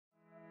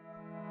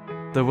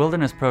The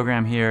wilderness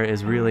program here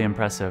is really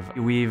impressive.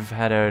 We've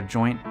had a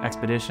joint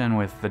expedition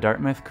with the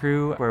Dartmouth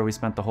crew where we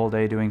spent the whole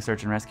day doing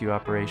search and rescue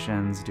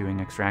operations, doing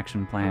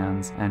extraction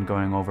plans, and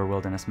going over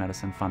wilderness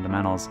medicine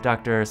fundamentals.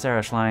 Dr.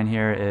 Sarah Schlein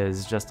here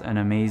is just an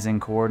amazing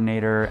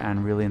coordinator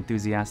and really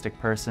enthusiastic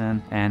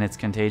person, and it's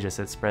contagious.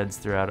 It spreads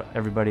throughout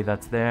everybody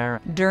that's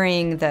there.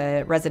 During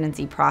the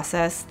residency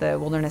process, the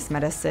wilderness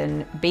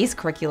medicine base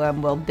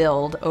curriculum will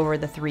build over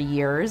the 3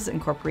 years,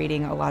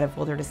 incorporating a lot of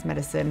wilderness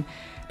medicine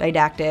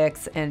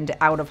didactics and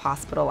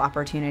out-of-hospital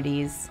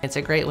opportunities. It's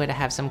a great way to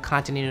have some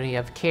continuity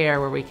of care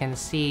where we can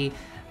see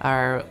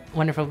our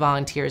wonderful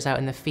volunteers out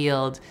in the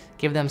field,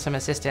 give them some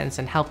assistance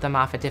and help them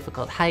off a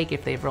difficult hike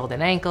if they've rolled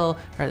an ankle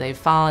or they've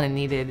fallen and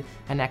needed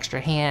an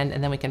extra hand,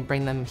 and then we can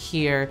bring them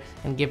here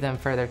and give them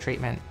further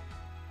treatment.